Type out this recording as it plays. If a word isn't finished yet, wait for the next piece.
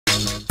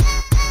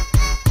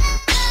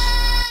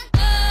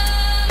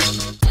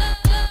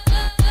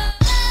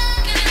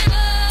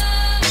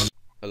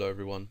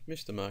everyone,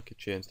 Mr. Murky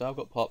here, and today I've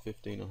got part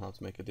 15 on how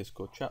to make a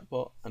Discord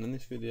chatbot, and in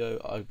this video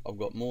I've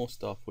got more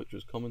stuff which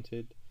was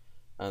commented,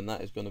 and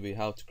that is going to be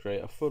how to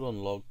create a full-on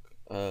log,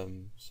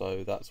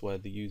 so that's where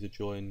the user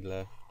joined,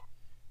 left,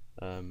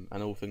 and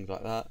all things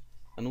like that,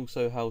 and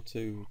also how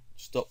to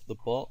stop the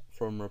bot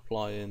from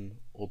replying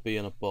or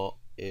being a bot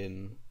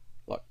in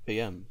like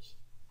PMs.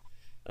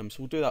 So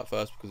we'll do that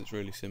first because it's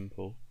really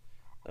simple.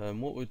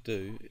 What we'll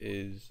do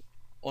is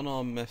on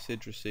our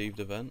message received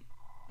event,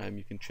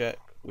 you can check.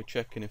 We're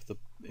checking if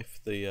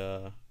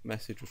the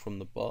message was from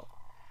the bot.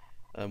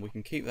 We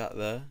can keep that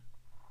there,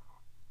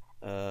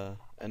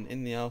 and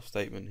in the else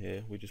statement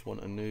here, we just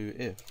want a new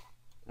if,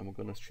 and we're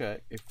going to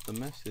check if the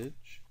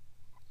message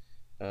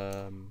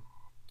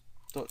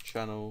dot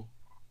channel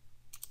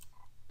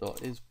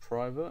dot is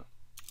private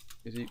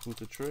is equal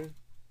to true,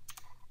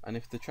 and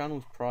if the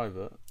channel's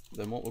private,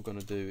 then what we're going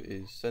to do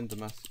is send a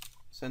message.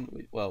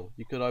 Well,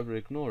 you could either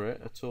ignore it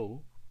at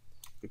all,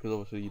 because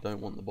obviously you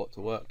don't want the bot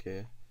to work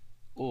here,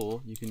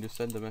 or you can just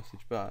send a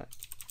message back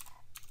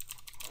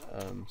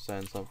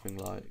saying something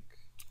like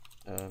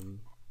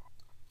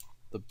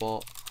the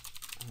bot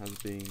has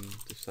been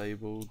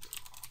disabled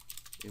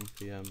in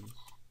PMs,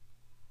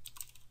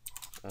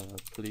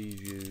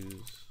 please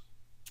use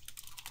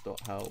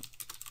 .help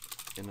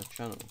in a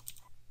channel,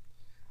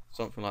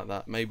 something like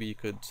that. Maybe you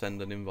could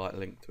send an invite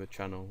link to a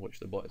channel which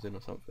the bot is in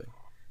or something,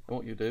 and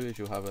what you do is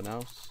you'll have an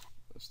else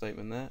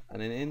statement there,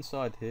 and then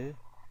inside here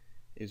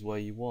is where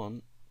you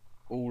want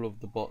all of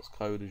the bot's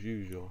code as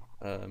usual.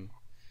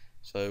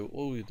 So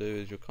all you do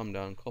is you'll come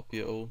down, copy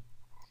it all.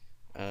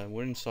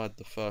 We're inside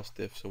the first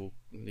if, so we'll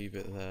leave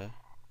it there.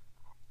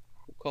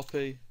 We'll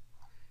copy,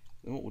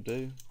 and what we'll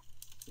do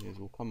is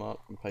we'll come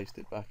up and paste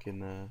it back in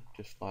there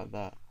just like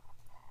that.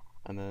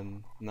 And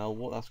then now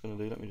what that's going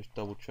to do, let me just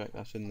double check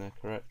that's in there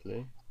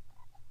correctly.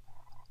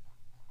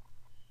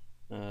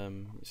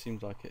 It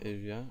seems like it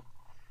is, yeah.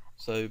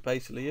 So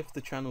basically, if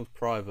the channel's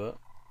private,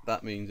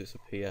 that means it's a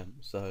PM.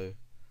 So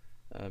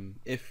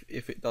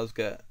if it does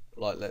get,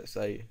 like, let's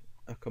say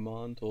a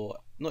command, or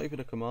not even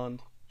a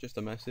command, just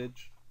a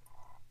message,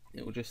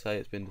 it will just say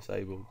it's been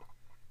disabled.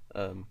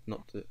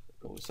 Not to, it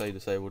will say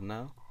disabled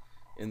now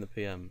in the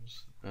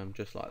PMs,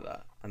 just like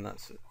that, and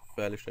that's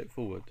fairly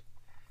straightforward.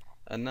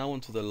 And now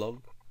onto the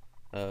log.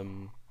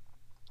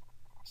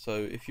 So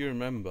if you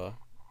remember,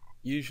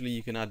 usually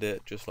you can add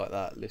it just like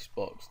that,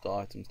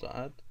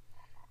 listbox.items.add.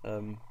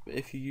 But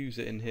if you use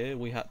it in here,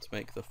 we had to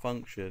make the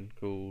function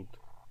called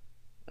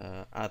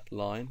add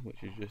line,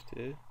 which is just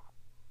here.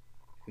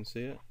 You can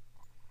see it.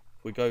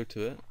 If we go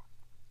to it,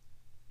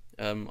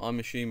 I'm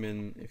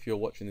assuming if you're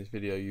watching this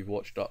video, you've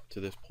watched up to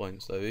this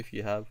point. So if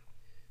you have,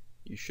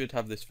 you should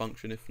have this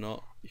function. If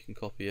not, you can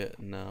copy it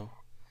now,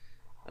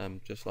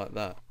 just like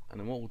that. And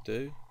then what we'll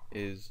do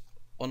is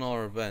on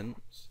our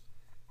events,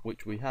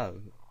 which we have,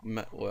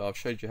 well, I've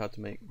showed you how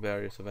to make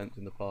various events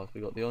in the past.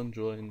 We've got the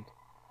onJoined,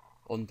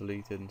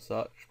 onDeleted and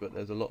such, but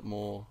there's a lot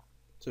more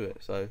to it.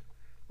 So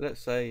let's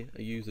say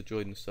a user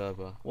joined the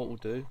server. What we'll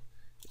do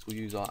is we'll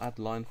use our add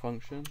line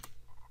function,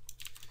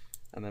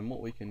 and then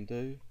what we can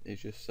do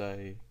is just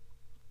say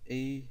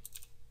we've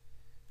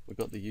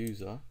got the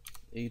user,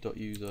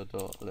 e.user.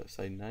 Let's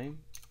say name.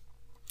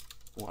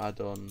 We'll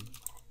add on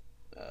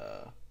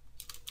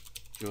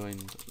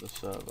joined the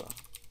server,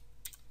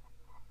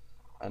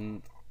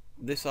 and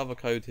this other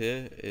code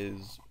here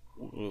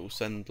will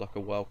send like a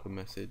welcome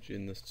message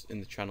in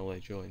the channel they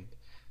joined,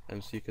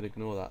 and so you can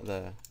ignore that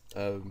there.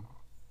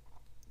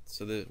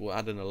 So we'll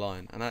add in a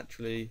line, and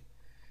actually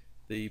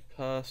the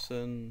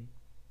person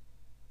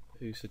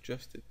who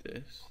suggested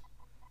this,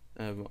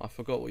 I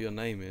forgot what your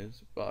name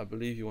is, but I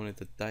believe you wanted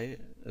the date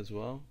as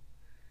well.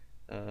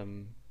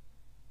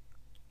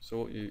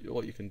 So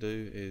what you can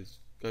do is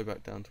go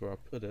back down to where I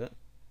put it,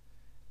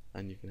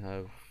 and you can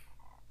have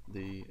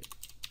the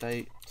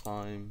date,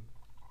 time,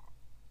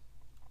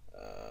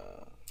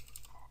 I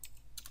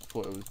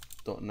thought it was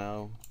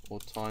 .now or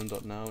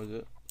time.now, is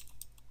it?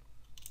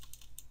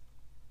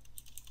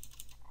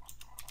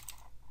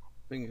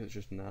 I think it's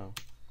just now.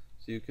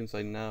 So you can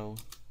say now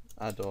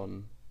add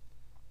on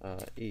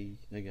e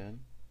again.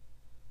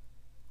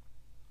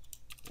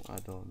 We'll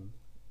add on,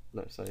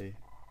 let's say,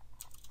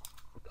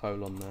 a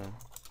colon there.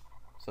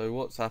 So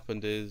what's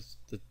happened is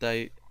the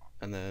date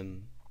and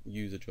then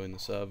user joined the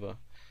server.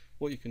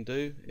 What you can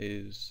do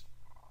is,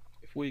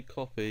 if we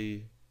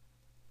copy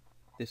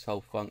this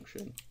whole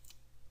function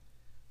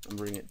and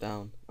bring it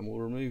down, and we'll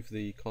remove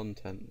the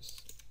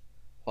contents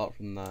apart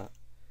from that,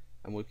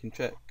 and we can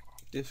check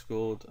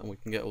Discord and we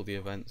can get all the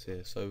events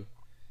here. So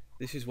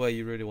this is where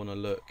you really want to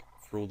look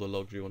for all the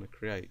logs you want to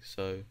create.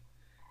 So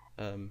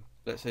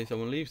let's say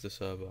someone leaves the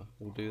server,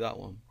 we'll do that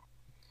one.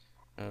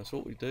 So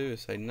what we do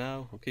is say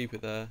now, we'll keep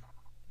it there,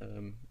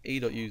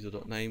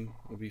 e.user.name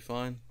will be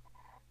fine,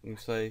 and we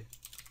say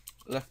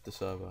left the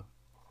server,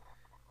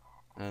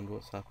 and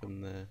what's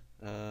happened there,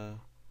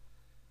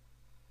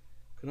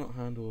 cannot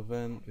handle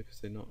event because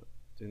they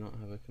do not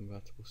have a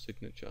compatible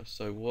signature.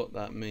 So what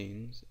that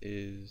means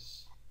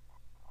is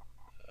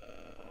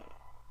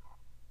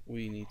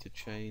we need to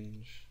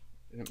change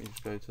let me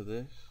just go to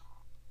this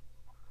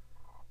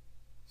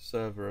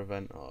server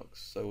event args.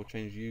 So we'll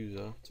change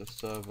user to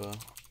server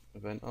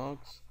event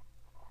args.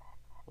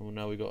 Well,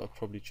 now we got to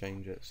probably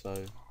change it.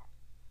 So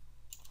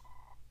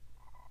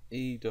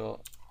e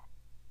dot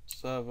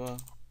server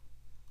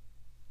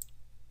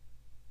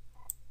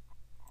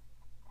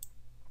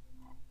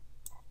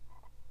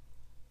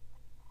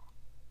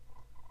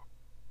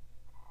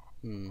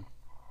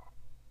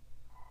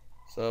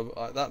So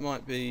that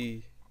might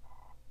be,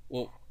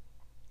 well,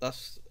 I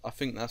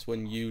think that's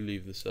when you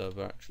leave the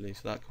server actually,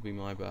 so that could be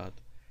my bad.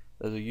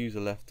 There's a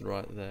user left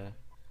right there,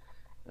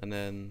 and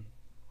then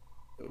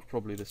it was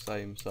probably the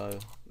same, so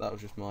that was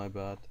just my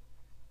bad.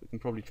 We can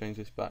probably change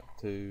this back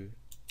to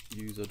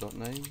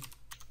user.name,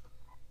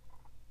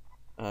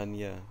 and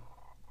yeah,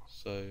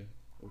 so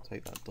we'll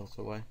take that dot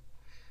away,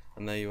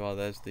 and there you are,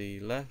 there's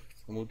the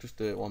left, and we'll just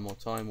do it one more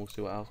time, we'll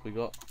see what else we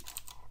got.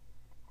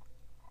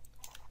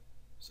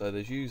 So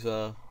there's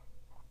user,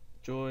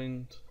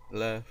 joined,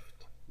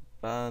 left,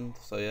 banned,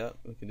 so yeah,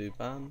 we can do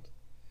banned.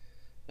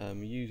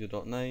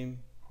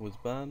 User.name was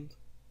banned.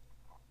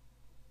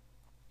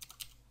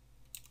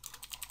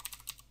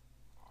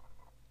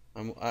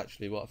 And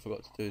actually what I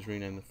forgot to do is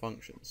rename the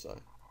function, so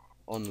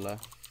on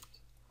left,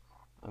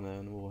 and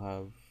then we'll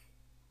have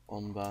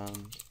on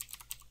banned.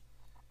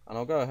 And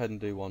I'll go ahead and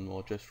do one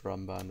more just for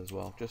unbanned as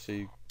well, just so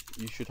you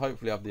should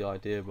hopefully have the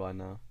idea by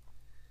now.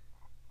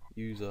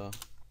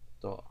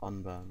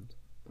 User.unbanned,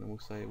 and we'll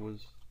say it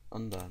was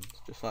unbanned,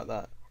 just like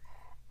that.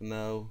 And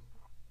now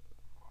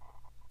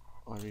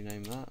I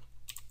rename that.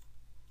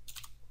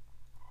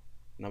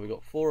 Now we've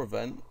got 4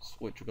 events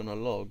which are going to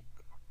log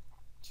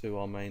to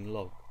our main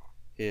log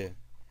here.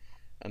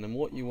 And then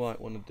what you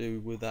might want to do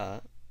with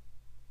that,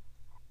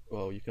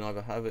 well, you can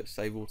either have it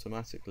save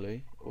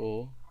automatically,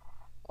 or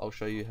I'll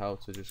show you how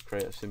to just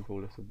create a simple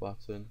little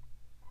button.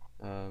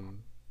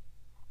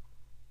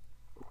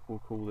 We'll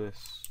call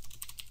this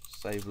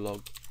save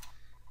log,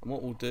 and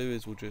what we'll do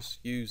is we'll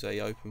just use a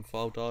open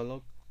file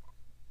dialog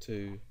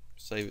to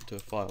save it to a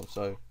file.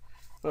 So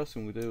first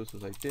thing we'll do is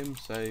we'll say dim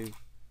save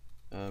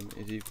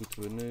is equal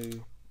to a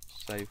new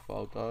save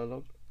file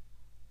dialog,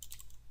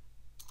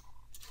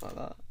 just like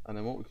that. And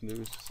then what we can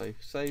do is say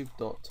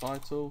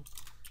save.title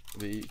will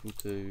be equal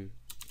to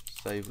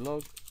save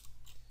log.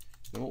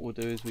 And what we'll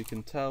do is we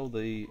can tell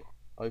the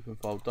open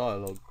file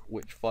dialog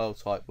which file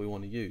type we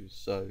want to use.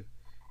 So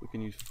we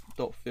can use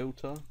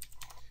 .filter,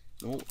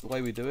 and the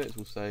way we do it is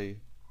we'll say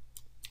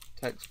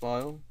text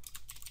file,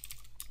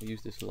 we'll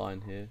use this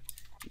line here,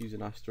 use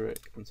an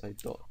asterisk and say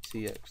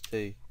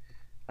 .txt,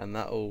 and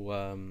that'll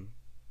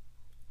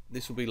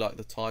this will be like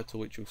the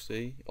title which you'll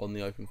see on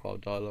the open file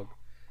dialog,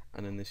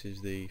 and then this is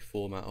the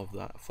format of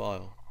that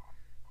file.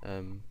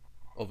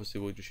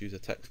 Obviously we'll just use a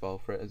text file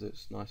for it as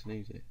it's nice and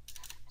easy.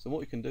 So what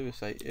we can do is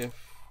say if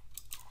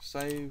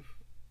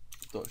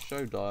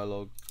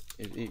save.showDialog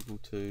is equal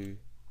to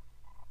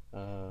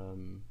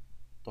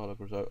dialog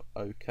result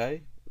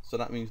OK, so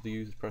that means the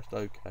user's pressed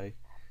OK.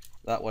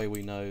 That way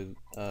we know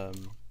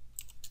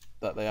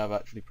that they have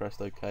actually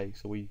pressed OK,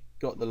 so we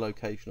got the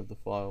location of the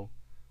file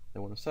they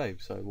want to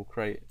save. So we'll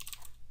create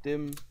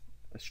dim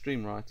a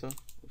stream writer,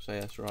 we'll say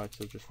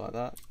swriter just like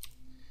that.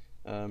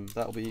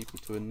 That will be equal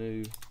to a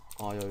new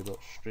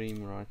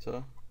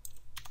io.streamWriter,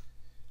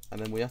 and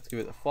then we have to give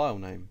it a file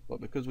name, but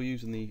because we're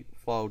using the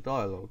file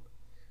dialog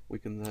we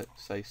can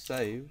say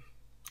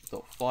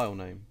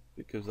save.filename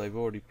because they've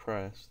already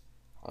pressed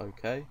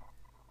OK.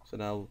 So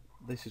now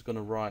this is going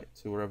to write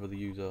to wherever the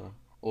user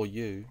or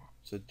you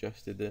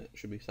suggested it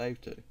should be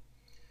saved to.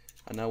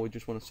 And now we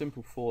just want a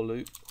simple for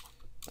loop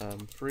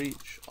for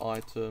each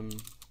item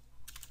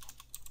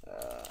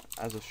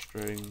as a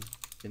string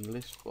in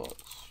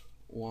listbox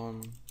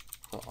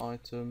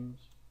 1.items.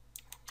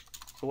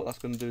 So what that's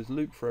going to do is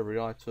loop for every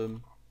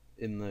item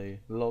in the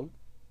log,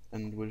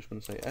 and we're just going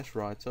to say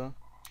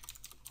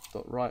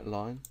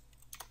swriter.writeLine,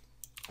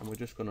 and we're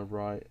just going to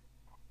write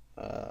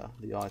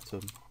the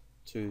item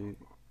to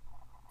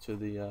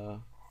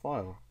the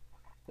file.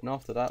 And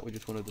after that we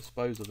just want to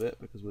dispose of it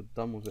because we're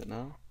done with it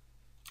now.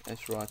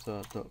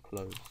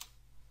 swriter.close,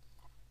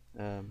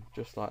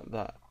 just like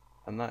that.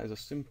 And that is a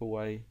simple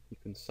way you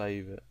can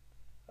save it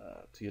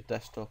to your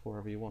desktop or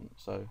wherever you want.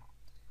 So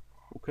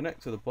we'll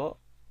connect to the bot.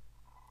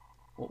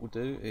 What we'll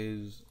do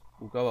is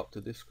we'll go up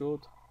to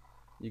Discord.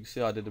 You can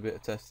see I did a bit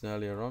of testing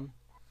earlier on,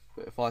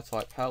 but if I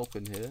type help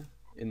in here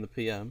in the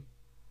PM,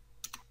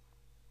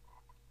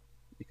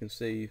 you can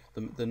see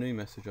the new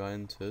message I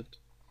entered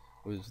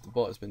was the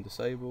bot has been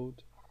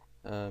disabled.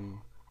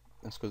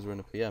 That's because we're in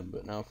a PM.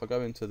 But now if I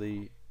go into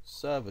the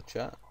server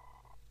chat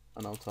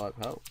and I'll type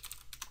help,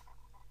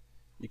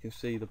 you can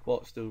see the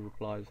bot still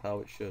replies how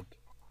it should.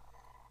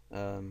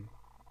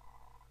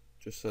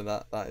 Just so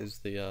that is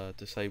the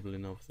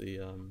disabling of the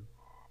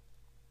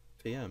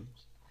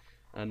PMs.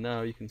 And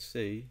now you can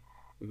see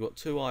we've got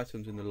 2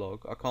 items in the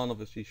log. I can't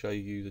obviously show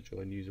you user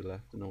join, user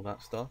left and all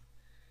that stuff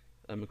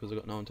because I've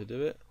got no one to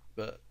do it,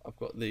 but I've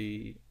got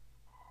the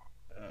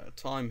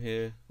time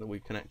here that we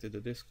connected to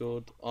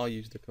Discord. I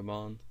used the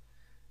command,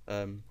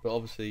 but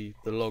obviously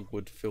the log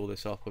would fill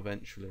this up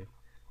eventually.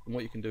 And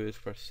what you can do is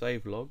press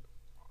save log,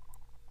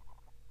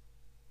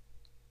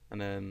 and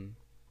then,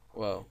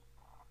 well,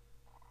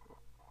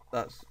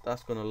 that's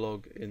going to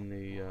log in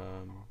the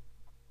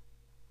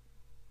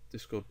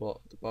Discord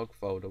bot debug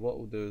folder. What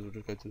we'll do is we'll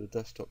just go to the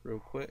desktop real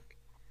quick,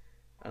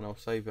 and I'll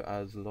save it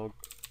as log.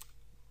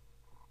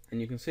 And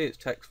you can see it's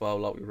text file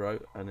like we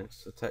wrote, and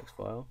it's a text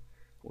file.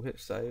 We'll hit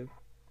save,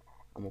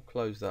 and we'll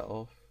close that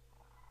off,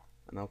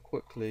 and I'll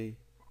quickly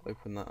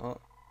open that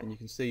up, and you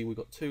can see we've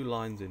got 2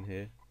 lines in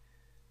here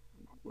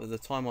with the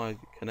time I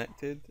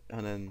connected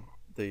and then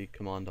the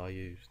command I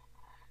used.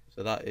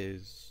 So that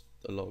is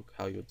the log,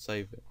 how you would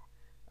save it.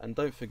 And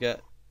don't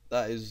forget,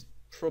 that is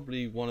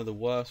probably one of the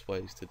worst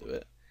ways to do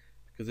it,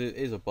 because it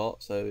is a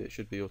bot, so it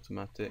should be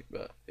automatic,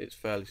 but it's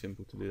fairly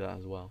simple to do that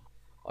as well.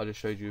 I just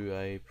showed you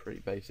a pretty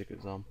basic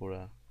example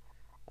there.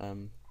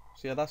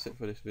 So yeah, that's it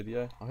for this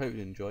video. I hope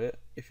you enjoy it.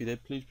 If you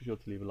did, please be sure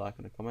to leave a like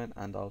and a comment,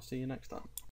 and I'll see you next time.